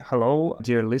Hello,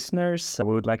 dear listeners.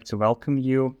 We would like to welcome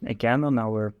you again on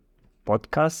our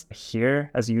podcast.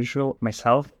 Here, as usual,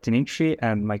 myself, Dmitry,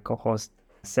 and my co-host,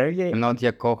 Sergei. I'm not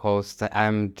your co-host.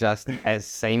 I'm just as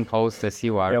same host as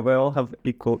you are. Yeah, we all have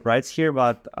equal rights here,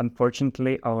 but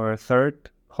unfortunately, our third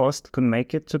host couldn't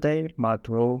make it today, but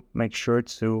we'll make sure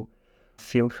to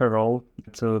fill her role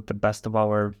to the best of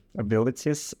our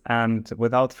abilities. And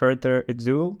without further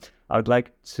ado, I would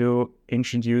like to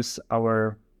introduce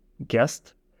our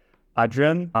guest,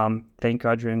 Adrian. Thank you,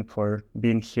 Adrian, for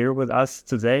being here with us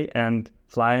today and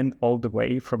flying all the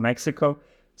way from Mexico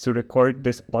to record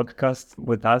this podcast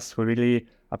with us. We really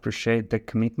appreciate the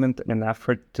commitment and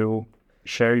effort to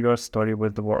share your story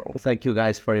with the world. Thank you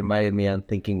guys for inviting me and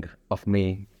thinking of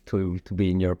me to be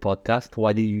in your podcast.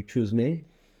 Why did you choose me?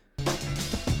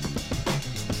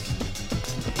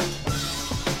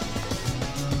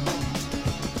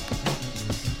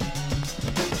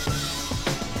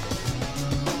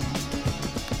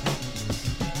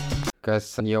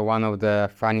 Because you're one of the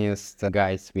funniest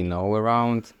guys we know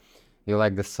around. You're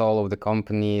like the soul of the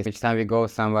company. Each time we go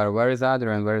somewhere, where is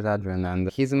Adrian? Where is Adrian?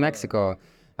 And he's in Mexico,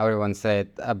 everyone said.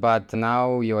 But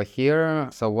now you're here.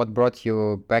 So what brought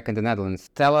you back in the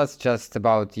Netherlands? Tell us just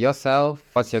about yourself.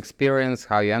 What's your experience?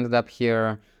 How you ended up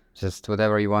here? Just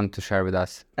whatever you want to share with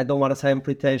us. I don't want to say I'm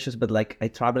pretentious, but I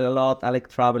travel a lot. I like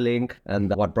traveling.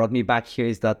 And what brought me back here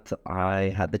is that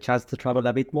I had the chance to travel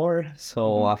a bit more.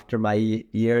 So after my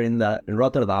year in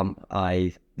Rotterdam,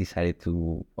 I decided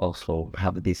to also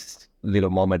have this little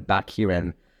moment back here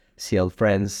and see old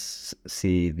friends,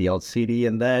 see the old city,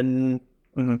 and then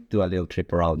do a little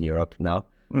trip around Europe now.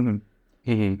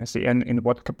 I see. And in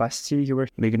what capacity you were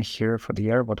living here for the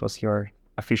year? What was your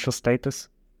official status?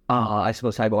 I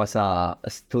suppose I was a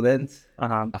student,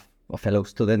 a fellow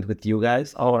student with you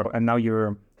guys. Oh, and now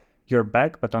you're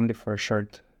back, but only for a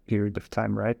short period of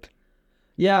time, right?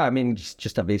 Yeah, I mean,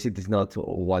 just a visit is not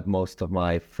what most of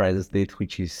my friends did,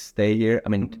 which is stay here. I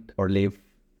mean, or live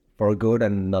for good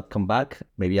and not come back.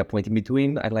 Maybe a point in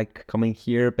between. I like coming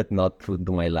here, but not to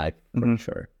do my life for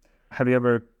sure. Have you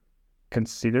ever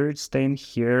considered staying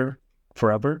here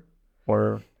forever,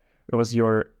 or was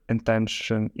your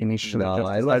intention initially? No,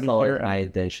 just it to was study not here? my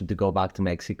intention to go back to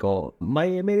Mexico.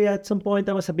 Maybe at some point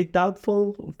I was a bit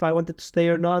doubtful if I wanted to stay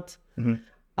or not.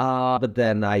 But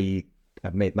then I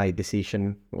made my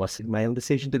decision. It was my own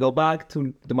decision to go back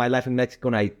to my life in Mexico,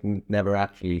 and I never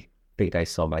actually think I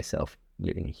saw myself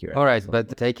living here. All right,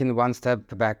 but taking one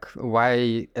step back,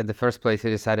 why at the first place you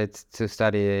decided to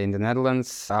study in the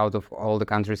Netherlands out of all the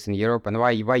countries in Europe? And why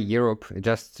Europe?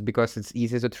 Just because it's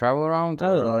easy to travel around? I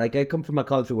don't know, I come from a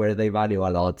country where they value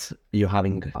a lot you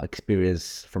having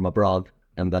experience from abroad,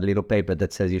 and that little paper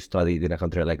that says you studied in a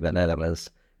country like the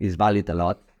Netherlands is valued a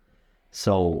lot.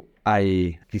 So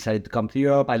I decided to come to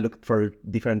Europe. I looked for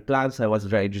different plans. I was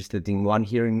very interested in one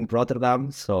here in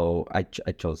Rotterdam, so I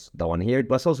chose the one here. It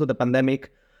was also the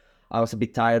pandemic. I was a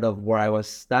bit tired of where I was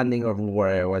standing or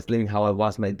where I was living, how it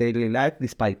was my daily life,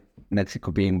 despite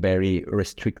Mexico being very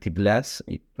restrictive less.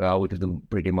 We could do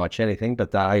pretty much anything,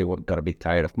 but I got a bit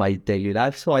tired of my daily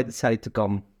life, so I decided to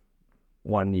come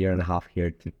 1.5 years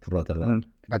here to Rotterdam.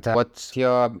 But what's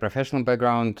your professional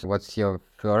background? What's your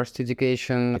first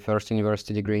education, first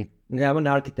university degree? Yeah, I'm an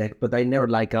architect, but I never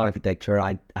like architecture.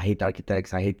 I hate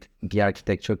architects. I hate the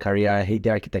architecture career. I hate the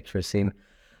architecture scene.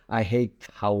 I hate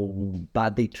how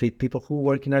bad they treat people who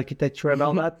work in architecture and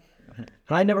all that.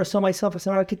 I never saw myself as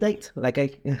an architect.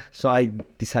 So I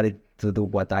decided to do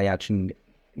what I actually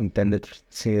intended to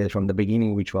see from the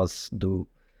beginning, which was do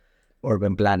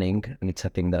urban planning. And it's a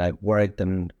thing that I've worked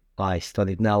and I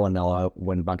studied now, and now I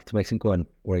went back to Mexico and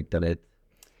worked on it.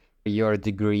 Your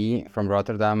degree from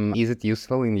Rotterdam, is it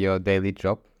useful in your daily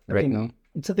job right now?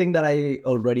 It's a thing that I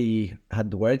already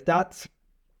had worked at,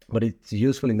 but it's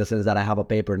useful in the sense that I have a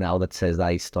paper now that says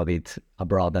I studied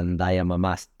abroad and I am a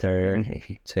master.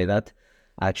 Say that.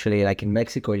 Actually, like in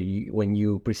Mexico, when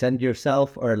you present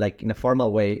yourself or like in a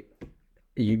formal way,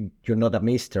 you're not a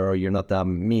mister or you're not a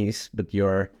miss, but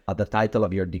you're at the title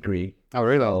of your degree. Oh,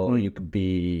 really? So you could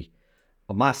be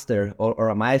a master or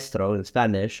a maestro in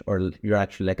Spanish, or you're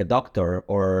actually like a doctor,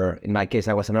 or in my case,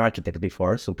 I was an architect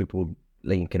before, so people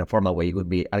like in a formal way, you would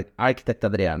be architect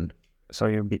Adrian. So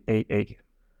you'll be AA.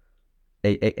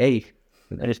 A.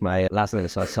 That is my last name,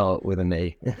 so I saw it with an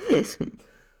A.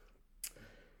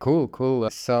 Cool.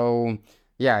 So,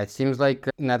 yeah, it seems like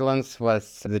Netherlands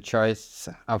was the choice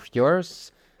of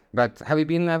yours. But have you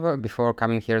been ever, before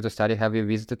coming here to study, have you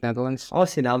visited Netherlands? I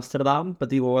was in Amsterdam,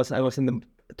 but I was in the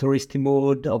touristy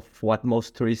mood of what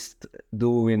most tourists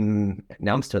do in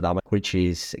Amsterdam, which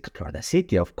is explore the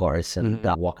city, of course, and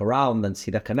walk around and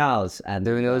see the canals and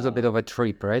Doing a little bit of a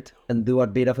trip, right? and do a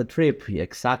bit of a trip,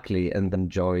 exactly, and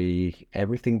enjoy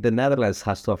everything the Netherlands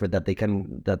has to offer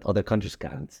that other countries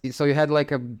can't. So you had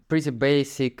like a pretty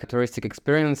basic touristic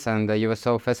experience, and you were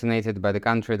so fascinated by the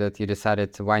country that you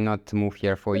decided why not to move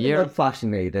here for a year. Not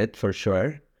fascinated for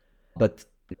sure, but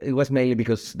it was mainly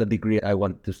because the degree I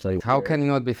wanted to study. How can you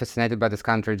not be fascinated by this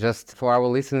country? Just for our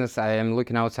listeners, I am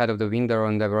looking outside of the window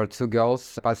and there were two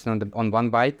girls passing on one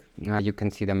bike. You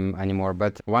can't see them anymore,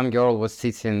 but one girl was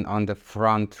sitting on the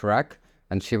front rack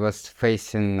and she was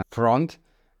facing front.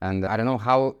 And I don't know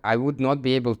how I would not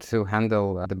be able to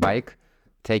handle the bike,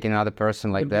 take another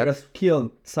person like that. You're a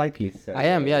skilled cyclist. I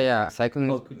am, yeah.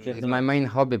 Cycling is my main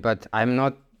hobby, but I'm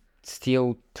not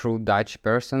still true Dutch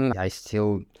person. I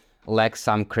still lack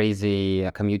some crazy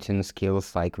commuting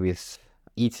skills, like with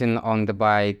eating on the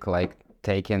bike, like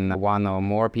taking one or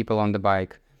more people on the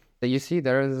bike. You see,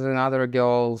 there is another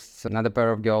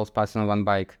pair of girls passing on one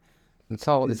bike. It's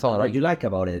all What right. you like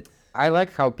about it? I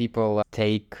like how people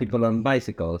take People on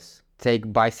bicycles.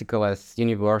 bicycle as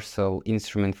universal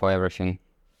instrument for everything.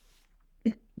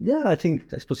 Yeah, I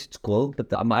suppose it's cool,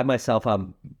 but I myself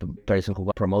am the person who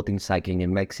was promoting cycling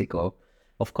in Mexico.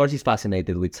 Of course, he's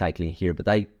fascinated with cycling here, but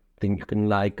I think you can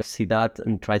like see that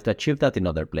and try to achieve that in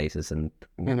other places, and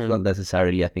it's not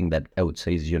necessarily a thing that I would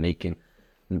say is unique in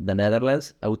the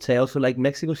Netherlands. I would say also like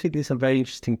Mexico City is a very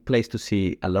interesting place to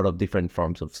see a lot of different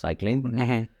forms of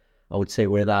cycling. I would say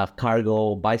we're the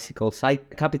cargo bicycle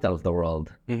capital of the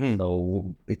world.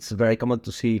 So it's very common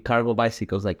to see cargo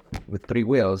bicycles like with 3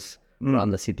 wheels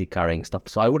around the city carrying stuff.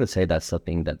 So I wouldn't say that's a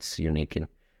thing that's unique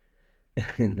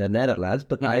in the Netherlands,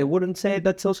 but I wouldn't say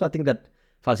that's also a thing that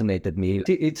fascinated me.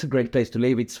 It's a great place to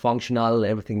live. It's functional.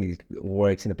 Everything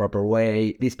works in a proper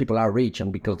way. These people are rich,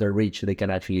 and because they're rich, they can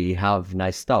actually have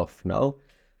nice stuff. No,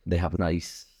 they have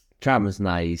nice trams,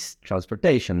 nice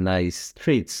transportation, nice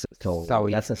streets. So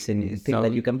that's a thing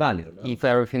that you can value. No? If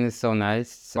everything is so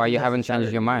nice, why you haven't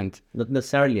changed your mind? Not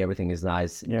necessarily everything is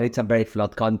nice. Yeah. It's a very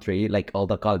flawed country, like all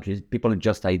the countries. People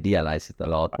just idealize it a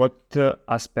lot. What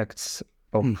aspects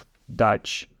of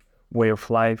Dutch way of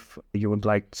life you would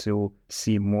like to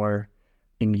see more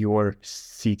in your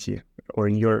city or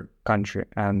in your country,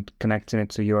 and connecting it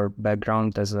to your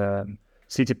background as a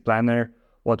city planner?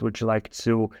 What would you like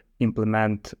to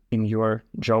implement in your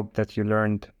job that you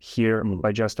learned here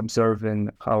by just observing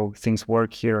how things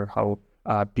work here, how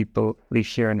people live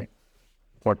here, and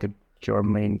what your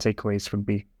main takeaways would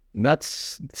be?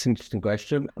 That's an interesting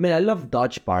question. I mean, I love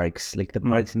Dutch parks. Like the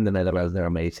parks in the Netherlands, they're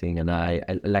amazing, and I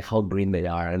like how green they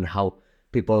are and how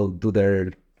people do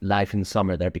their life in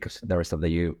summer there, because the rest of the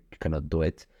year you cannot do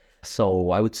it.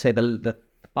 So I would say the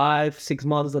 5-6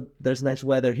 months that there's nice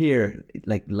weather here,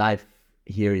 like life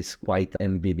here is quite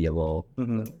enviable.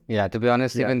 Yeah, to be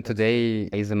honest, even today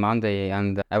is a Monday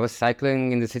and I was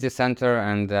cycling in the city center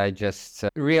and I just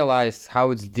realized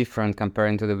how it's different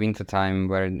comparing to the winter time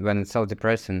when it's so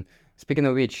depressing. Speaking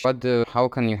of which, how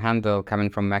can you handle coming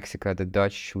from Mexico, the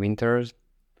Dutch winters?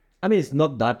 I mean, it's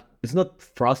not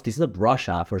frosty, it's not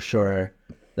Russia for sure.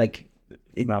 Like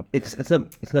it's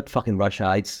not fucking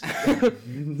Russia. It's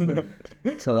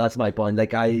so that's my point.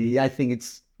 Like I think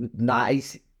it's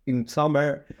nice in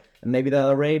summer, and maybe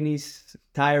the rain is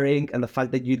tiring, and the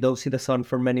fact that you don't see the sun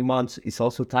for many months is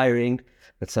also tiring.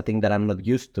 That's something that I'm not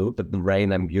used to, but the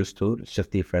rain I'm used to. It's just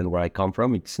different where I come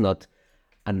from. It's not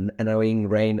an annoying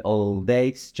rain all day.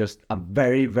 It's just a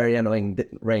very, very annoying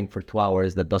rain for 2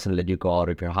 hours that doesn't let you go out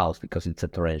of your house because it's a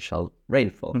torrential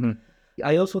rainfall.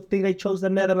 I also think I chose the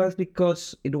Netherlands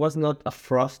because it was not a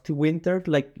frosty winter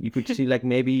like you could see like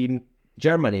maybe in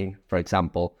Germany, for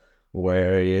example,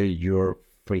 where you're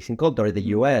freezing cold, or the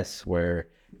US where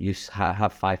you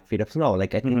have 5 feet of snow.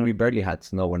 Like I think we barely had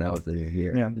snow when I was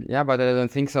here. Yeah, but I don't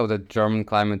think so. The German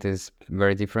climate is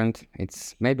very different.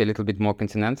 It's maybe a little bit more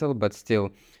continental, but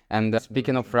still. And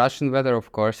speaking of Russian weather,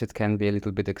 of course, it can be a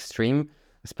little bit extreme,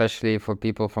 especially for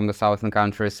people from the southern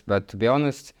countries. But to be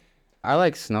honest, I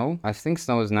like snow. I think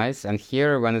snow is nice. And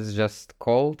here, when it's just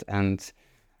cold and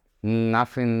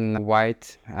nothing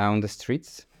white on the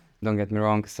streets, don't get me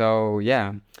wrong. So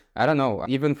yeah, I don't know.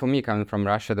 Even for me, coming from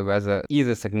Russia, the weather is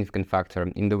a significant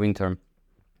factor in the winter.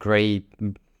 Gray,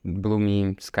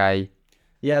 gloomy sky.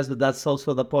 Yes, but that's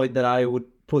also the point that I would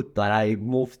put, that I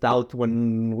moved out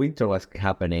when winter was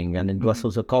happening, and it was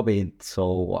also COVID.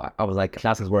 So I was like,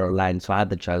 classes were online, so I had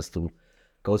the chance to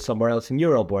go somewhere else in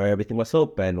Europe where everything was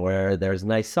open, where there's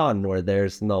nice sun, where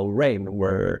there's no rain,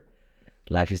 where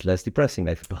life is less depressing,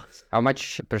 I suppose. How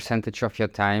much percentage of your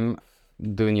time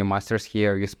doing your masters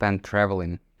here, you spent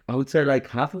traveling. I would say like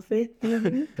half of it.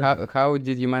 How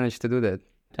did you manage to do that?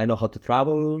 I know how to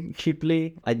travel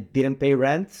cheaply. I didn't pay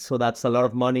rent, so that's a lot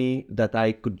of money that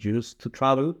I could use to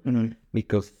travel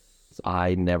because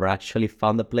I never actually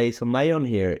found a place on my own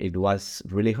here. It was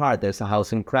really hard. There's a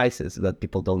housing crisis that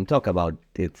people don't talk about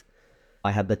it.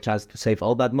 I had the chance to save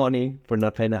all that money for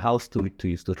not paying a house to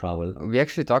use to travel. We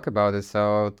actually talk about it.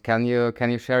 So can you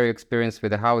share your experience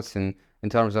with the house in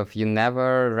terms of you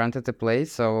never rented a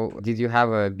place? So did you have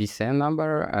a BCN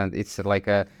number? And it's like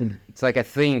a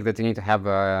thing that you need to have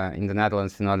in the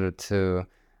Netherlands in order to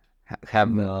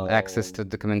have access to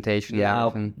documentation. Yeah,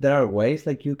 there are ways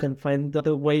like you can find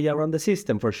the way around the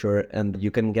system for sure, and you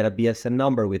can get a BSN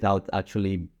number without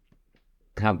actually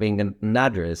having an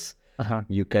address.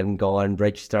 You can go and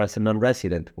register as a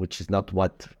non-resident, which is not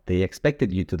what they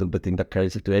expected you to do. But in the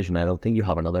current situation, I don't think you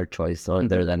have another choice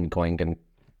other than going and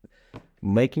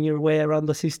making your way around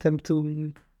the system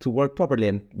to work properly,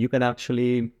 and you can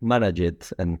actually manage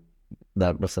it. And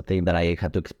that was a thing that I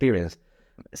had to experience.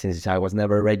 Since I was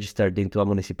never registered into a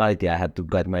municipality, I had to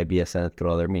get my BSN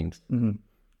through other means.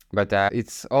 But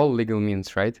it's all legal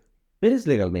means, right? It is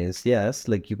legal means, yes.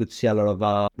 Like you could see a lot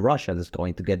of Russians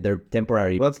going to get their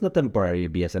temporary, well, it's not temporary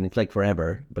BSN, it's like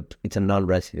forever, but it's a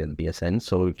non-resident BSN.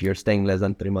 So if you're staying less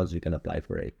than 3 months, you can apply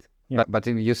for it. Yeah. But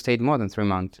if you stayed more than 3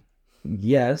 months?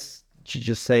 Yes. You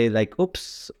just say like,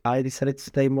 oops, I decided to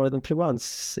stay more than 3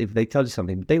 months. If they tell you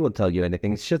something, they won't tell you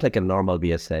anything. It's just like a normal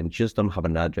BSN. Just don't have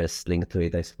an address linked to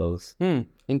it, I suppose.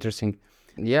 Interesting.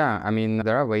 Yeah, I mean,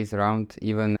 there are ways around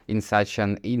even in such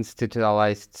an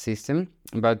institutionalized system.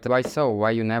 But why so?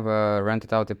 Why you never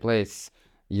rented out a place?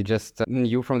 You just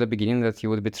knew from the beginning that you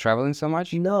would be traveling so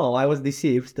much? No, I was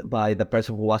deceived by the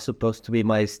person who was supposed to be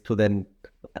my student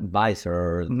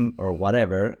advisor or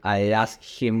whatever. I asked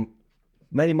him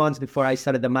many months before I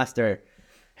started the master,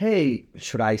 hey,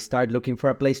 should I start looking for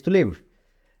a place to live?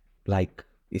 Like,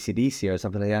 is it easy or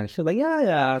something like that? She was like,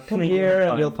 yeah, come here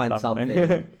and we'll find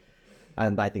something.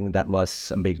 And I think that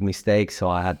was a big mistake. So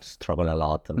I had to struggle a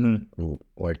lot on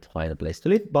where to find a place to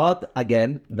live. But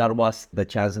again, that was the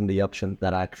chance and the option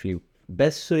that actually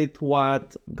best suited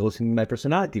what goes in my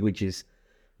personality, which is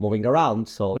moving around.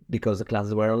 So because the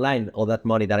classes were online, all that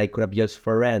money that I could have used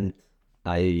for rent,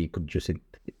 I could use it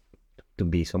to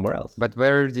be somewhere else. But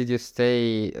where did you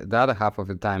stay the other half of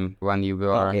the time when you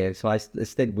were... Okay, so I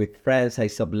stayed with friends. I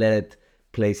subletted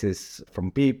places from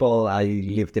people. I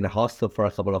lived in a hostel for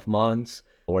a couple of months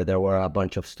where there were a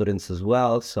bunch of students as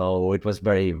well. So it was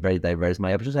very, very diverse.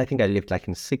 My options, I think I lived like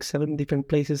in 6-7 different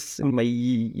places in my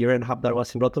year and a half that I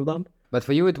was in Rotterdam. But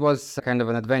for you, it was kind of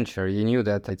an adventure. You knew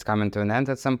that it's coming to an end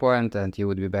at some point and you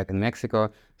would be back in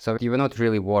Mexico. So you were not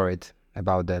really worried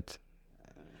about that.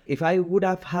 If I would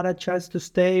have had a chance to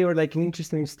stay or like an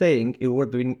interest in staying, it would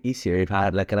have been easier if I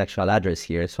had like an actual address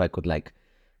here. So I could like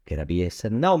get a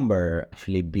BSN number,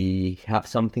 actually have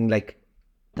something like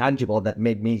tangible that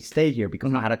made me stay here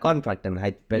because I had a contract and I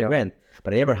had to pay rent.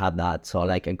 But I never had that. So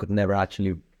like I could never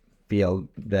actually feel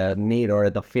the need or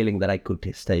the feeling that I could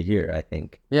stay here, I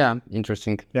think. Yeah,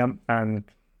 interesting. Yeah, and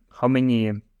how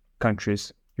many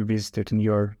countries you visited in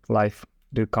your life?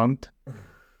 Do you count? I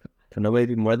don't know,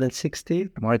 maybe more than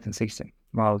 60? More than 60.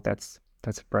 Wow, that's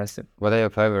impressive. What are your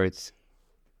favorites?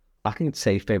 I can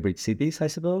say favorite cities, I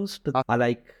suppose, but I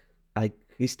like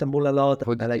Istanbul a lot.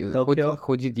 I like Tokyo.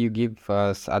 Who did you give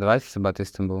us advice about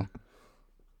Istanbul?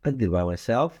 I did by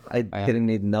myself. I didn't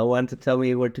need no one to tell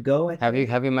me where to go. Have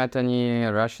you met any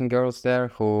Russian girls there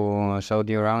who showed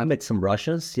you around? I met some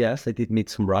Russians, yes. I did meet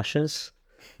some Russians.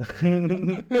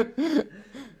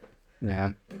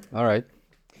 Yeah, all right.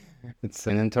 It's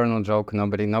an internal joke.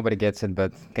 Nobody gets it,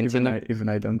 but even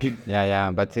I don't. Yeah,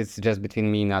 but it's just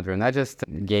between me and Adrian. I just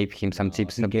gave him some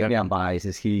tips. He gave me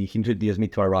advice. He introduced me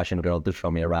to a Russian girl to show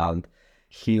me around.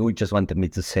 He just wanted me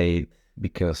to say it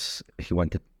because he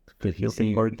wanted to feel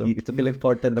important. To feel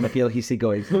important and feel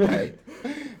easygoing. Right?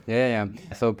 Yeah.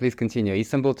 So please continue.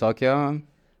 Istanbul, Tokyo.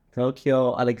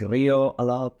 I like Rio a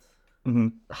lot.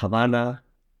 Havana.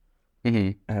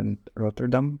 And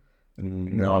Rotterdam.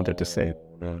 No, I wanted to say.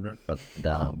 No,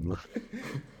 Rotterdam.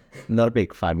 Not a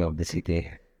big fan of the city.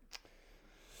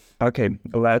 Okay,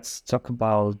 let's talk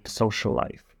about social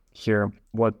life here.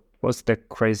 What was the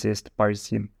craziest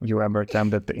party you ever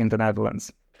attended in the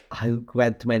Netherlands? I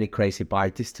went to many crazy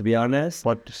parties, to be honest.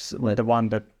 What's the one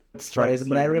that strikes?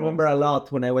 But I remember a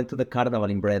lot when I went to the carnival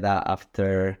in Breda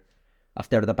after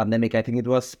the pandemic. I think it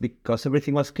was because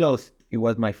everything was closed. It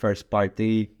was my first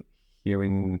party here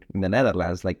in the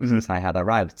Netherlands, like since I had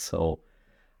arrived. So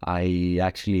I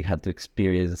actually had to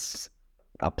experience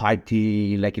a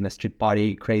party, like in a street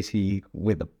party, crazy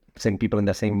with same people in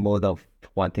the same mode of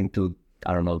wanting to,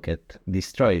 I don't know, get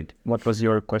destroyed. What was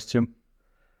your costume?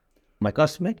 My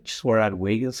costume just wore a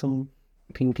wig and some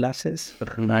pink glasses.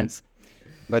 Nice.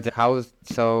 But how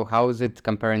is it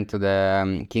comparing to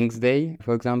the King's Day,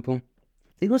 for example?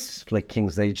 It was like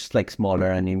King's Day, just like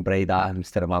smaller and in Breda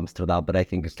instead of Amsterdam. But I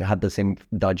think it had the same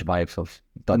Dutch vibes of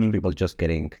Dutch people just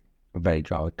getting very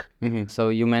drunk. So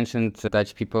you mentioned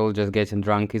Dutch people just getting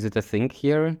drunk. Is it a thing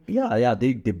here? Yeah,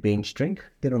 they binge drink.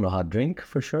 They don't know how to drink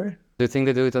for sure. Do you think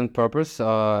they do it on purpose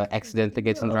or accidentally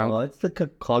getting drunk? It's like a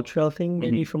cultural thing,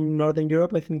 maybe from Northern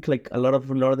Europe. I think like a lot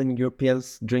of Northern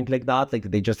Europeans drink like that.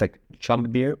 Like they just like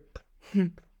chump beer.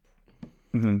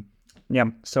 Yeah,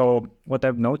 so what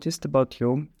I've noticed about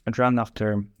you, Adrian,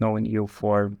 after knowing you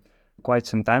for quite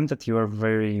some time, that you are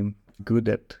very good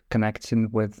at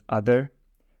connecting with other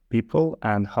people.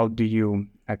 And how do you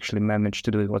actually manage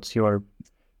to do it? What's your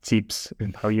tips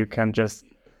and how you can just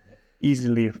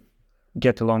easily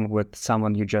get along with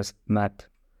someone you just met?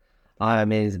 I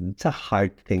mean, it's a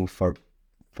hard thing for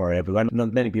everyone.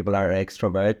 Not many people are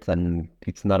extroverts, and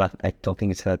it's not. I don't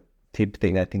think it's a tip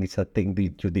thing. I think it's a thing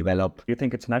that you develop. You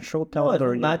think it's natural? No,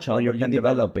 it's natural. or You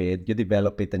develop it. You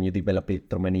develop it, and you develop it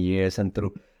through many years and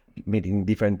through meeting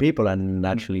different people and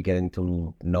actually getting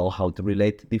to know how to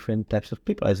relate to different types of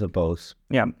people, I suppose.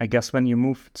 Yeah, I guess when you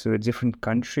move to a different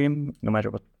country, no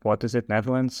matter what is it,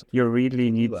 Netherlands, you really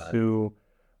need to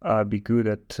be good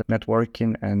at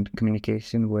networking and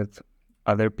communication with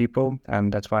other people.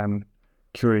 And that's why I'm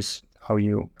curious how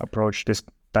you approach this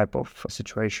type of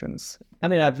situations. I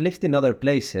mean, I've lived in other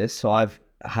places, so I've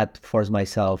had to force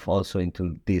myself also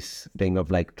into this thing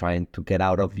of like trying to get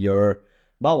out of your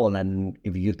bubble. And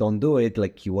if you don't do it,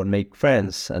 like you won't make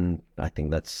friends. And I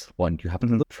think that's what you have to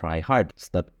do. Try hard.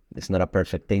 It's not a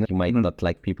perfect thing. You might not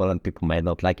like people and people might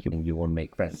not like you and you won't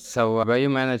make friends. So where you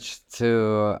managed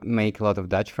to make a lot of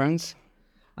Dutch friends?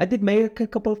 I did make a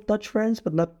couple of Dutch friends,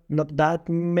 but not that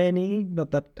many,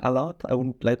 not that a lot.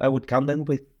 I would count them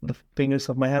with the fingers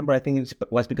of my hand, but I think it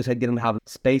was because I didn't have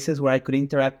spaces where I could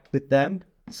interact with them.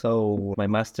 So my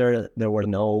master, there were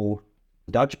no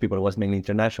Dutch people, it was mainly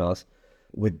internationals.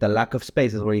 With the lack of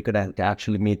spaces where you could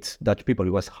actually meet Dutch people,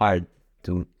 it was hard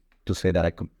to say that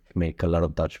I could make a lot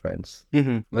of Dutch friends.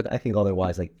 But I think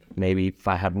otherwise, like maybe if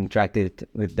I had interacted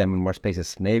with them in more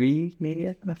spaces, maybe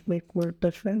I could have made more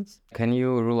Dutch friends. Can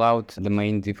you rule out the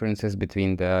main differences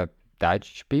between the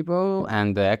Dutch people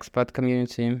and the expat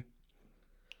community?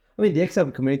 I mean, the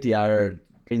expat community are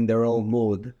in their own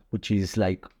mood, which is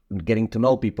like getting to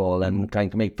know people and trying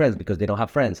to make friends because they don't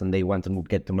have friends and they want to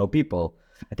get to know people.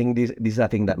 I think this is a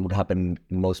thing that would happen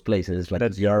in most places.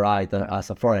 Like you're right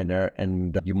as a foreigner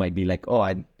and you might be like, oh,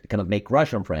 I cannot make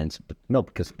Russian friends. But no,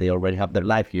 because they already have their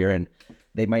life here and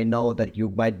they might know that you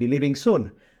might be leaving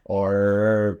soon.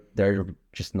 Or they're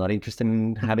just not interested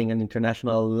in having an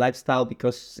international lifestyle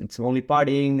because it's only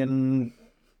partying and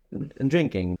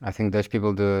drinking. I think Dutch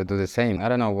people do the same. I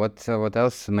don't know, what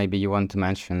else maybe you want to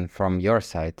mention from your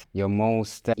side? Your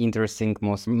most interesting,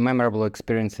 most memorable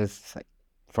experiences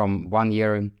from 1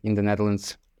 year in the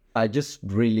Netherlands? I just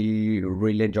really,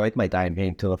 really enjoyed my time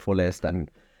here to the fullest. And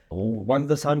once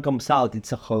the sun comes out,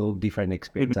 it's a whole different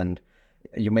experience. And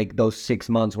you make those 6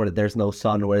 months where there's no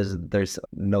sun, where there's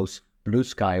no blue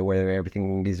sky, where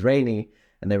everything is rainy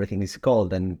and everything is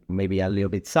cold and maybe a little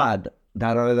bit sad.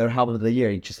 That other half of the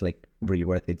year, it's just like really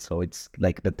worth it. So it's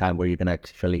like the time where you can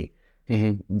actually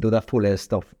do the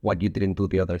fullest of what you didn't do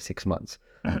the other 6 months.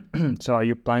 So are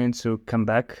you planning to come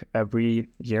back every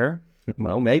year?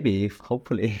 Well, maybe,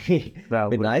 hopefully.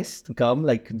 That be would- nice to come.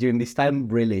 Like during this time,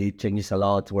 really it changes a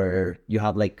lot where you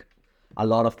have like a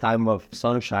lot of time of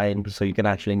sunshine, so you can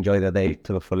actually enjoy the day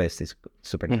to the fullest. It's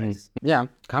super nice. Yeah,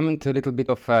 coming to a little bit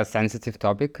of a sensitive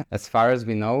topic. As far as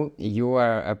we know, you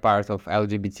are a part of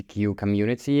LGBTQ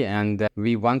community, and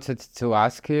we wanted to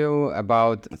ask you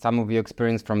about some of your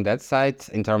experience from that side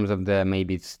in terms of the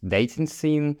maybe it's dating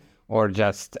scene or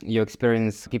just your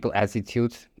experience, people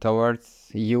attitude towards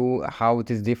you, how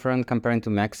it is different comparing to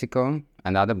Mexico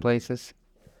and other places.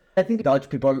 I think Dutch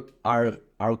people are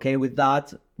okay with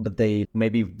that, but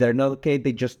maybe if they're not okay,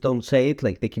 they just don't say it.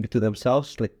 Like they keep it to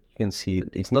themselves. Like you can see,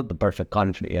 it's not the perfect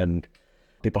country, and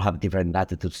people have different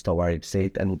attitudes towards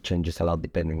it, and it changes a lot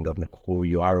depending on who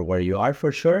you are or where you are,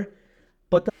 for sure.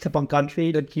 But it's a fun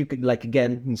country that you could, like,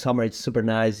 again, in summer it's super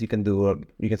nice. You can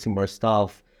see more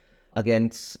stuff.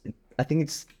 Again, I think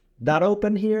it's that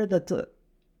open here that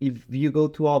if you go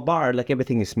to a bar, like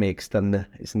everything is mixed and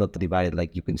it's not divided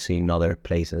like you can see in other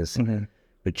places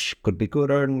which could be good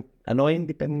or annoying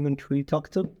depending on who you talk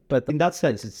to. But in that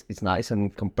sense, it's nice.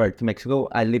 And compared to Mexico,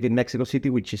 I live in Mexico City,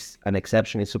 which is an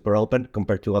exception. It's super open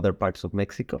compared to other parts of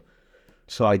Mexico.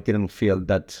 So I didn't feel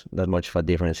that much of a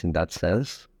difference in that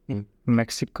sense.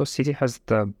 Mexico City has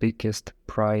the biggest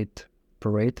pride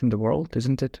parade in the world,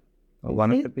 isn't it?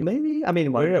 One of the big... Maybe. I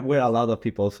mean, we're a lot of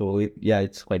people, so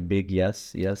it's quite big.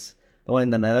 Yes. The one in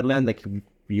the Netherlands, like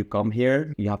you come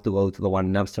here, you have to go to the one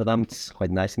in Amsterdam. It's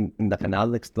quite nice in the canal,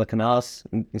 next to the canals.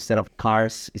 Instead of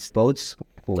cars, it's boats.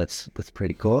 Well, that's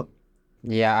pretty cool.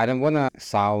 Yeah, I don't want to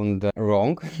sound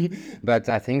wrong, but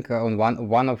I think on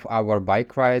one of our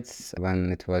bike rides,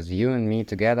 when it was you and me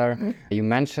together, you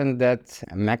mentioned that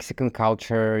Mexican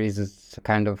culture is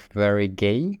kind of very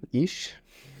gay-ish.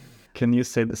 Can you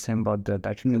say the same about the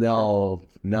Dutch? No,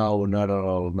 not at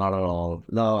all.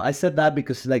 No, I said that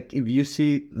because, like, if you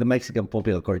see the Mexican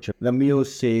popular culture, the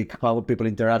music, how people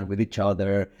interact with each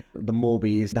other, the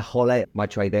movies, the whole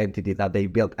macho identity that they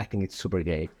built, I think it's super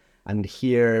gay. And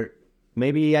here,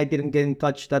 maybe I didn't get in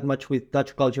touch that much with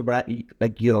Dutch culture, but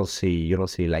like you don't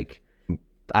see like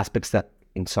aspects that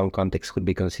in some contexts could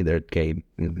be considered gay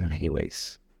in many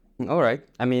ways. All right.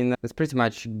 I mean, this pretty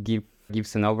much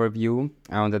gives an overview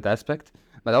on that aspect.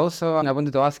 But also, I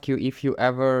wanted to ask you if you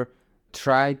ever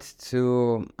tried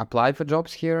to apply for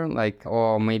jobs here, like,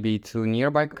 or maybe to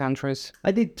nearby countries.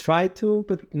 I did try to,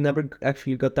 but never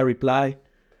actually got a reply.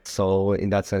 So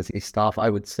in that sense, it's tough, I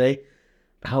would say.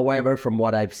 However, from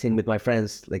what I've seen with my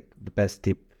friends, like the best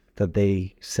tip that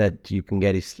they said you can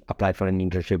get is apply for an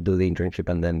internship, do the internship,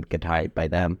 and then get hired by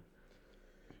them.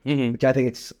 Mm-hmm. Which I think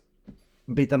it's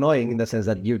a bit annoying in the sense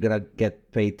that you're gonna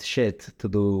get paid shit to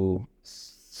do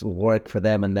work for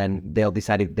them, and then they'll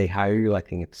decide if they hire you. I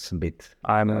think it's a bit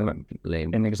I'm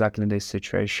lame. in exactly this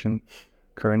situation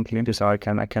currently, so I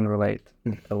can relate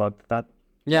a lot to that.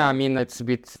 Yeah, I mean, it's a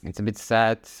bit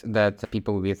sad that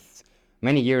people with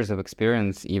many years of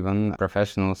experience, even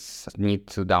professionals, need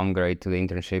to downgrade to the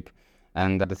internship.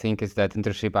 And the thing is that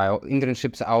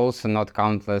internships are also not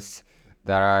countless.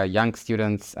 There are young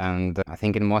students, and I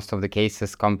think in most of the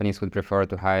cases, companies would prefer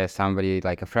to hire somebody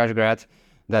like a fresh grad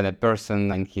than a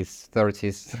person in his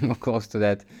 30s or close to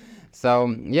that.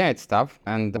 So yeah, it's tough.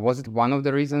 And was it one of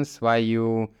the reasons why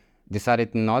you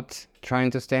decided not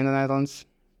trying to stay in the Netherlands?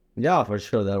 Yeah, for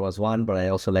sure, there was one, but I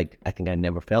also I think I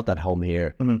never felt at home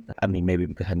here. Mm-hmm. I mean, maybe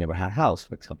because I never had a house,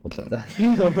 for example.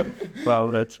 Well,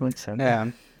 that makes sense.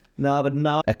 Yeah. No, but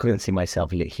now I couldn't see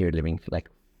myself here living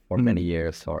for many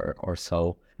years or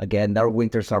so. Again, our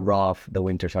winters are rough. The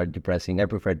winters are depressing. I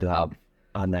prefer to have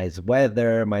a nice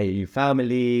weather, my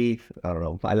family. I don't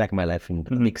know. I like my life in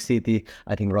a big city.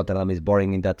 I think Rotterdam is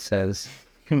boring in that sense,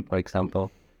 for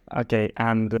example. Okay,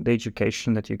 and the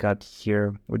education that you got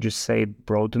here, would you say it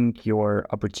broadened your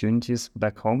opportunities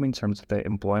back home in terms of the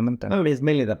employment? I mean, it's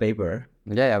mainly the paper.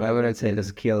 Yeah, I wouldn't say the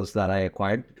skills that I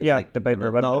acquired. Yeah, the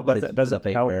paper. But, no, but does it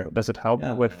help? Does it help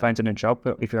Yeah. with finding a job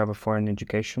if you have a foreign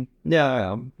education?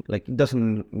 Yeah. Like, it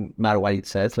doesn't matter what it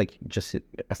says. Like, just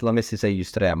as long as you say you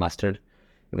study a master,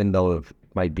 even though it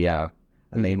might be a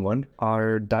lame one.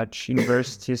 Are Dutch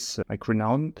universities like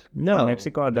renowned? No. In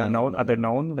Mexico, are they known? Are they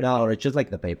known? Like, No, it's just like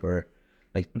the paper.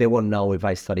 Like, they won't know if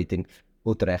I studied in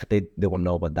Utrecht. They won't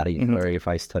know about that either if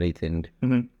I studied in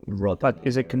Rotterdam. But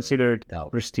is it considered No.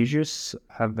 prestigious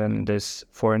having this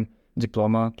foreign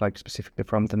diploma, like specifically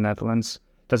from the Netherlands?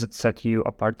 Does it set you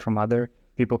apart from other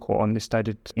people who only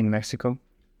studied in Mexico?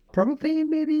 Probably,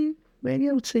 maybe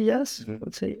I would say yes. I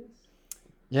would say yes.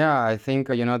 Yeah, I think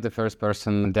you're not the first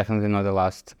person, definitely not the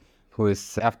last, who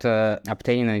is, after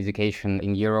obtaining an education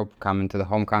in Europe, coming to the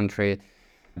home country,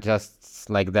 just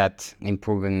like that,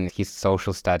 improving his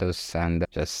social status and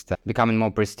just becoming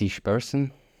more prestige person.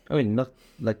 I mean, not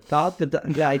like that.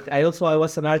 But I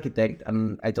was an architect,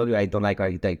 and I told you I don't like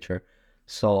architecture.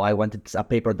 So I wanted a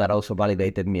paper that also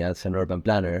validated me as an urban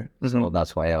planner. So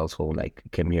that's why I also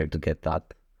came here to get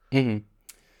that. Mm-hmm.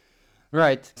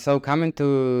 Right. So coming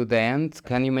to the end,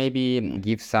 can you maybe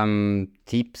give some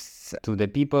tips to the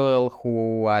people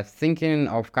who are thinking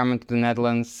of coming to the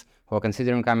Netherlands, who are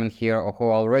considering coming here, or who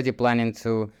are already planning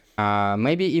to,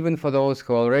 maybe even for those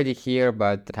who are already here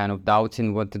but kind of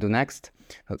doubting what to do next?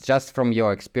 Just from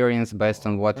your experience, based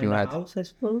on what you had. House, I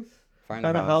suppose. Find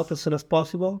Find a a house house. as soon as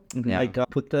possible. Yeah.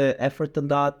 Put the effort in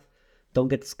that. Don't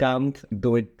get scammed.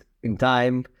 Do it in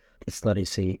time. It's not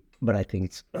easy, but I think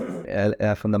it's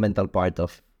a fundamental part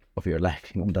of your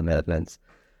life in the Netherlands.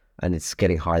 And it's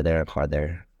getting harder and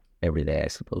harder every day, I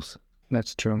suppose.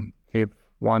 That's true. If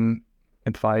one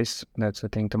advice, that's I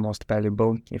think the most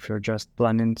valuable. If you're just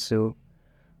planning to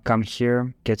come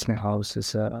here, getting a house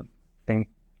is a thing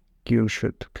you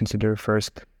should consider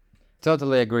first.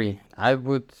 Totally agree. I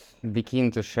would be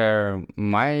keen to share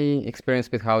my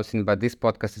experience with housing, but this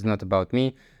podcast is not about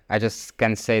me. I just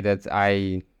can say that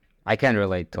I can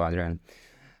relate to Adrian.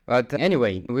 But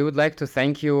anyway, we would like to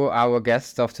thank you, our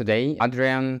guest of today,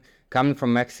 Adrian, coming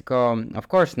from Mexico. Of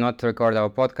course, not to record our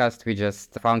podcast. We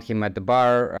just found him at the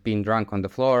bar, being drunk on the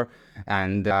floor,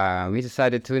 and we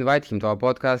decided to invite him to our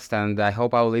podcast. And I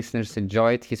hope our listeners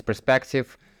enjoyed his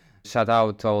perspective. Shout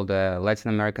out to all the Latin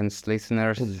American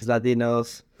listeners.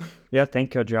 Latinos. Yeah,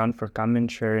 thank you, Adrian, for coming,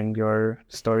 sharing your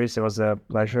stories. It was a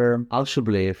pleasure. I should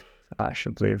believe. I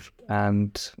should believe.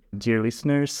 And dear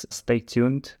listeners, stay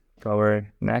tuned for our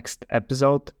next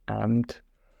episode. And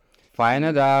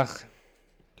Fijne dag.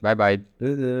 Bye bye.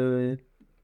 Doei, doei.